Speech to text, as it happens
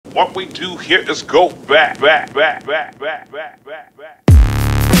What we do here is go back.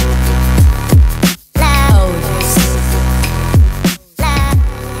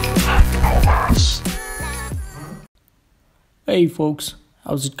 Hey folks,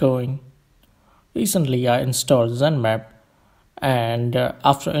 how's it going? Recently I installed Zenmap, and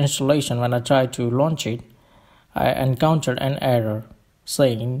after installation, when I tried to launch it, I encountered an error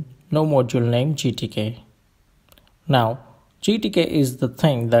saying no module name GTK. Now, GTK is the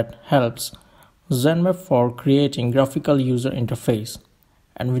thing that helps Zenmap for creating graphical user interface,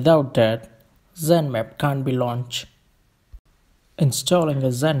 and without that, Zenmap can't be launched. Installing a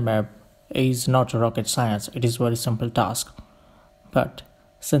Zenmap is not a rocket science, it is a very simple task. But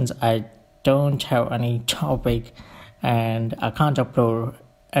since I don't have any topic and I can't upload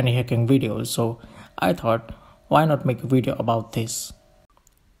any hacking videos, so I thought, why not make a video about this?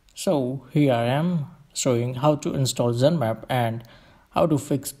 So here I am showing how to install Zenmap and how to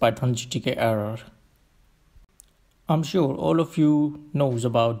fix Python GTK error. I'm sure all of you knows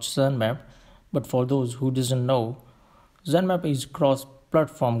about Zenmap, but for those who doesn't know, Zenmap is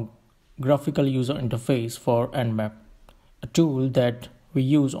cross-platform graphical user interface for Nmap, a tool that we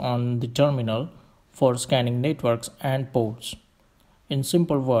use on the terminal for scanning networks and ports. In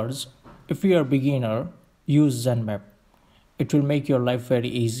simple words, if you are a beginner, use Zenmap. It will make your life very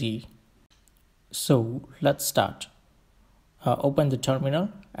easy. So let's start. Open the terminal,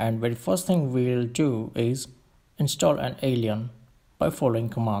 and very first thing we'll do is install an alien by following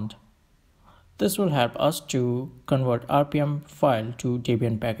command. This will help us to convert RPM file to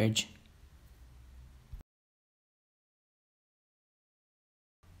Debian package.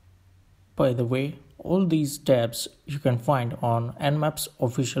 By the way, all these tabs you can find on Nmap's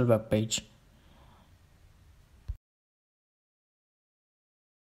official webpage.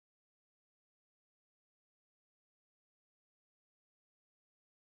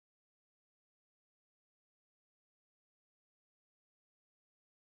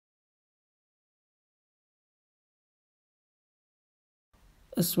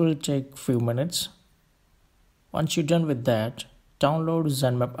 This will take few minutes. Once you're done with that, download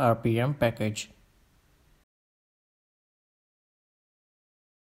Zenmap RPM package.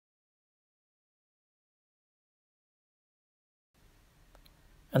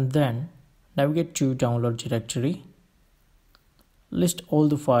 And then navigate to download directory. List all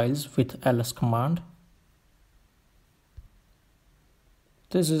the files with ls command.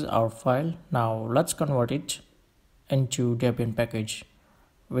 This is our file. Now let's convert it into Debian package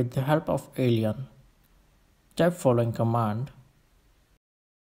with the help of alien. Type following command.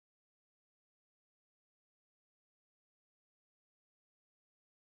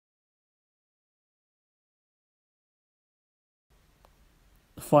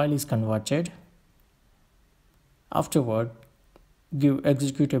 The file is converted. Afterward, give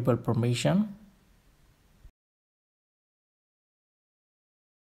executable permission.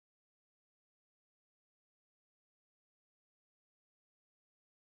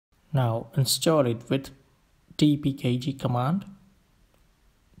 Now install it with tpkg command.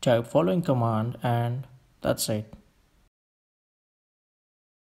 Type following command, and that's it.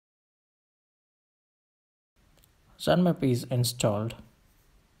 Zenmap is installed.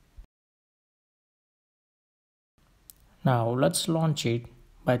 Now let's launch it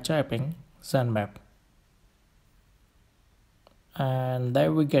by typing Zenmap. And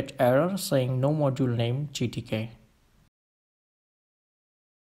there we get error saying no module name GTK.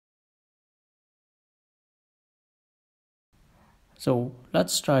 So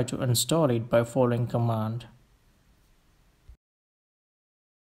let's try to install it by following command.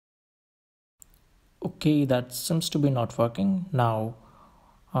 Okay, that seems to be not working. Now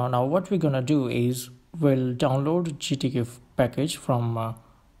what we're gonna do is we'll download GTK package from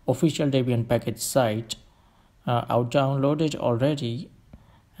official Debian package site. I've downloaded already,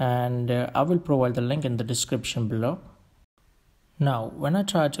 and I will provide the link in the description below. Now when I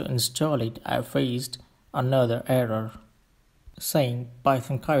tried to install it, I faced another error saying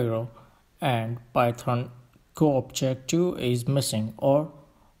python-ciaro and python co-object 2 is missing or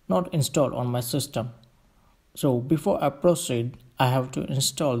not installed on my system. So before I proceed, I have to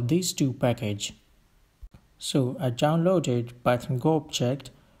install these two packages. So I downloaded python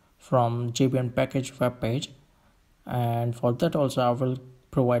co-object from Debian package webpage, and for that also I will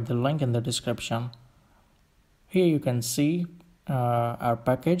provide the link in the description. Here you can see our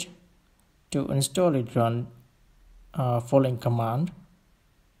package. To install it, run following command.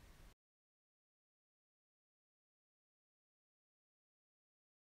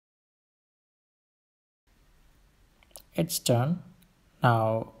 It's done.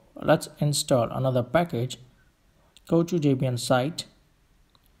 Now let's install another package. Go to Debian site,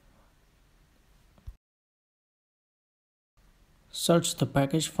 Search the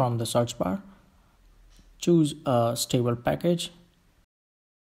package from the search bar. Choose a stable package.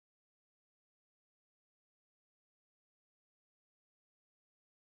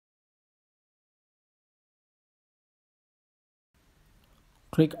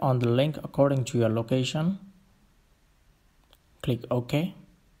 Click on the link according to your location. Click OK.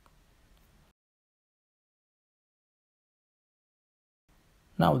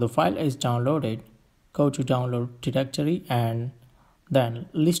 Now the file is downloaded. Go to download directory and then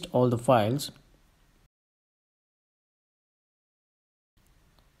list all the files.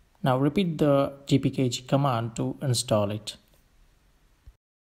 Now repeat the gpkg command to install it.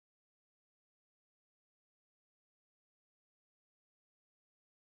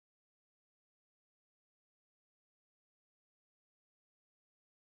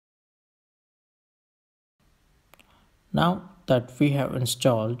 Now that we have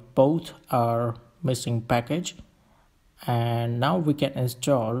installed both our missing package, and now we can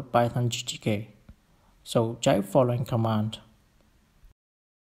install python-GTK. So type following command.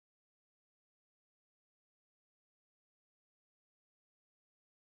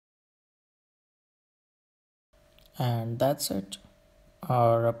 And that's it.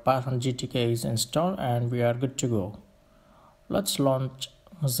 Our python-GTK is installed and we are good to go. Let's launch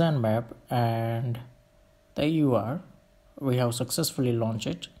Zenmap, and there you are. We have successfully launched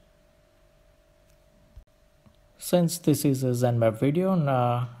it. Since this is a Zenmap video,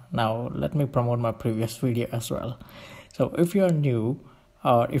 now let me promote my previous video as well. So if you are new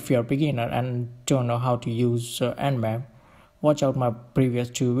or if you are a beginner and don't know how to use Nmap, watch out my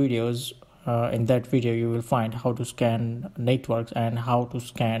previous 2 videos. In that video you will find how to scan networks and how to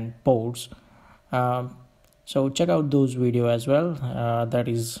scan ports. So check out those videos as well. That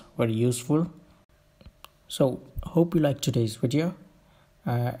is very useful. So hope you like today's video.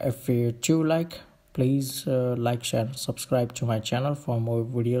 If you do like, please like, share, and subscribe to my channel for more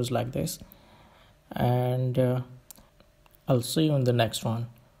videos like this. And I'll see you in the next one.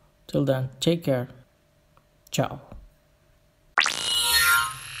 Till then, take care. Ciao.